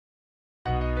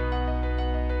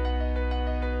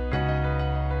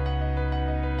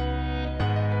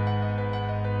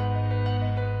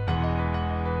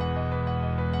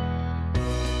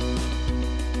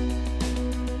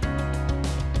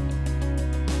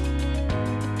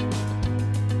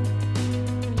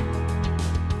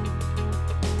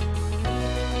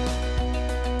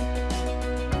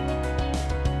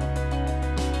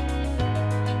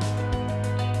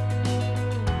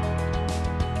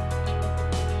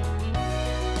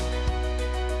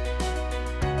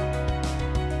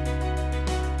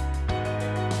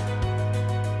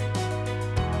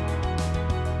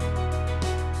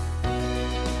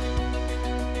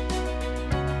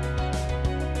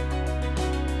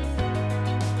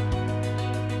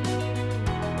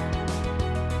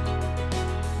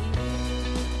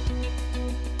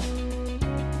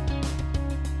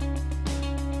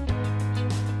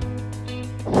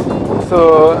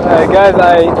Guys,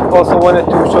 I also wanted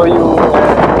to show you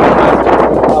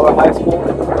our high school.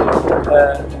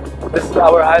 This is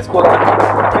our high school, and in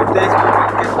a few days we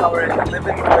will get our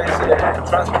 11th grade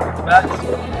transcript back.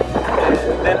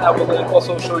 Then I will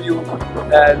also show you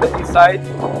the inside.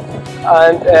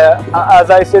 And as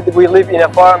I said, we live in a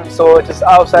farm, so it is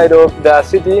outside of the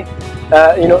city,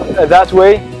 that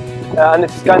way. And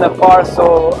it's kind of far,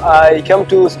 so I come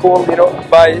to school,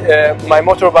 by my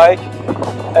motorbike,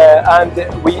 and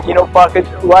we, park it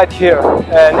right here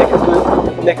next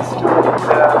to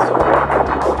the school.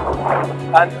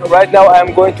 And right now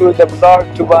I'm going to the bazaar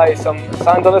to buy some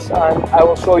sandals, and I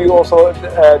will show you also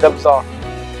the bazaar.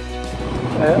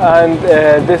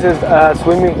 This is a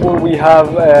swimming pool we have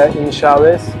in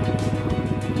Shawis.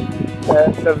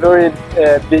 It's a very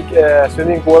big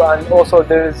swimming pool, and also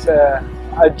there is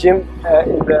a gym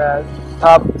in the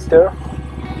top stair.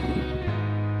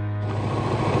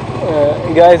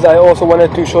 Guys, I also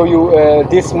wanted to show you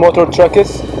these motor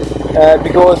trucks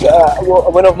because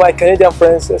one of my Canadian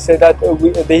friends said that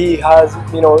he has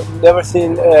never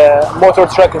seen motor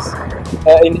trucks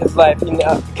in his life in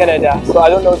Canada. So I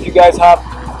don't know if you guys have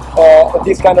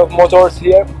these kind of motors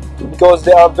here, because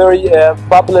they are very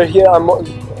popular here, and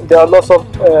there are lots of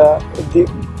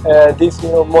these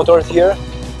motors here.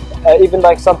 Even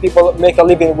like some people make a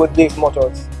living with these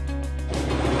motors.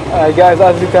 Guys,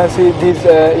 as you can see, these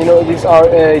are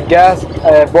gas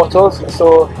bottles.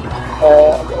 So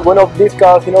one of these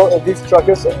cars, these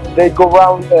truckers, they go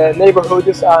around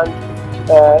neighborhoods, and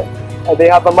they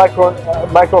have a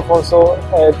microphone, so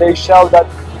they shout that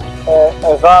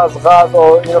gas,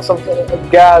 or some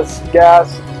gas.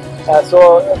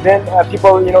 So then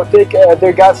people take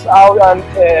their gas out and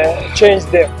change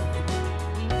them.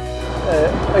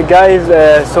 Guys,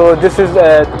 so this is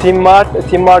T-Mart,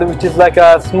 which is like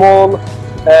a small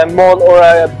mall, or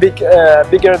a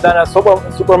bigger than a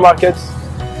supermarket.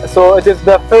 So it is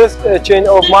the first chain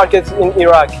of markets in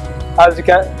Iraq, as you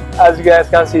guys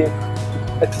can see.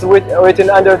 It's written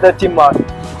under the T-Mart,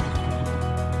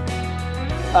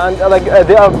 and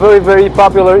they are very, very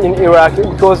popular in Iraq,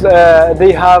 because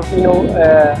they have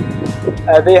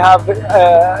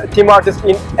T-Marts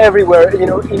in everywhere,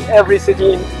 in every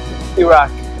city in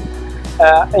Iraq,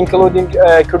 including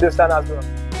Kurdistan as well.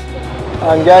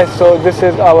 And guys, so this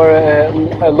is our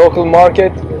local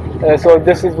market. So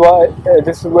this is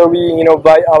where we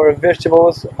buy our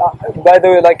vegetables. By the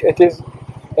way, it is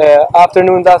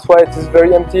afternoon, that's why it is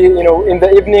very empty. In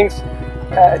the evenings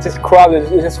it is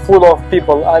crowded, it is full of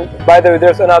people. And by the way,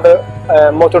 there's another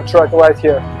motor truck right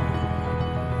here.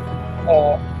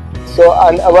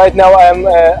 And right now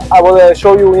I will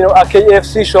show you a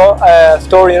KFC store.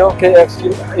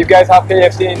 KFC. You guys have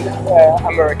KFC in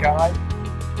America, right?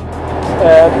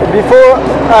 Before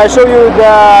I show you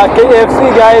the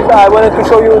KFC, guys, I wanted to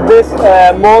show you this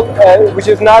mall, which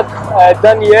is not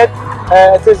done yet.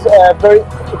 It is very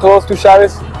close to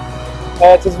Shawis.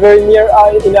 It is very near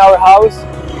in our house.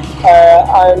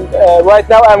 Right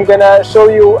now I'm gonna show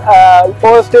you a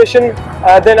oil station.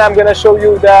 Then I'm gonna show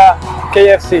you the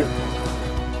KFC.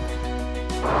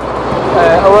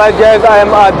 Alright guys, I am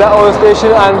at the oil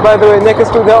station, and by the way, next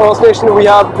to the oil station we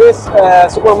have this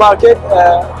supermarket,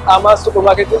 Aram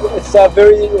supermarket. It's a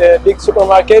very big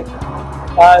supermarket,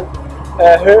 and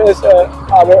here is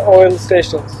our oil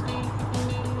stations.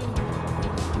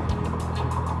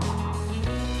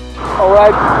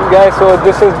 Alright guys, so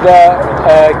this is the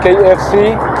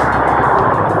KFC.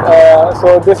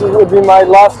 So this will be my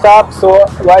last stop. So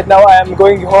right now I am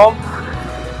going home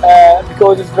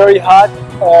because it's very hot.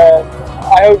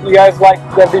 I hope you guys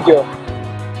liked the video.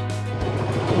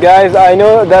 Guys, I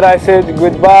know that I said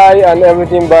goodbye and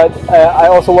everything, but I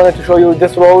also wanted to show you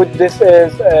this road. This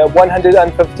is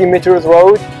 150 meters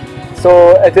road.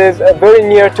 So it is very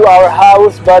near to our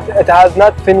house, but it has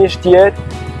not finished yet.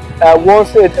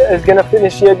 Once it is gonna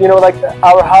finish yet,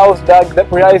 our house, the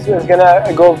price is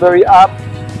gonna go very up.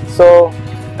 So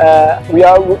we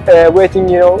are waiting,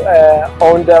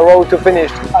 on the road to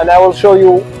finish, and I will show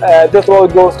you. This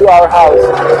road goes to our house.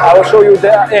 I will show you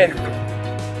the end.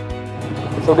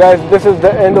 So guys, this is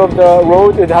the end of the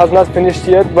road. It has not finished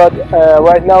yet, but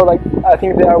right now, I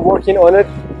think they are working on it.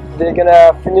 They're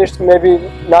gonna finish, maybe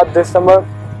not this summer,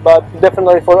 but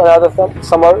definitely for another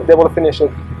summer they will finish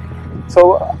it.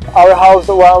 So our house is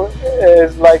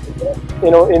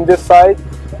in this side.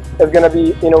 It's gonna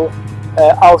be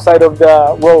outside of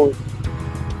the road.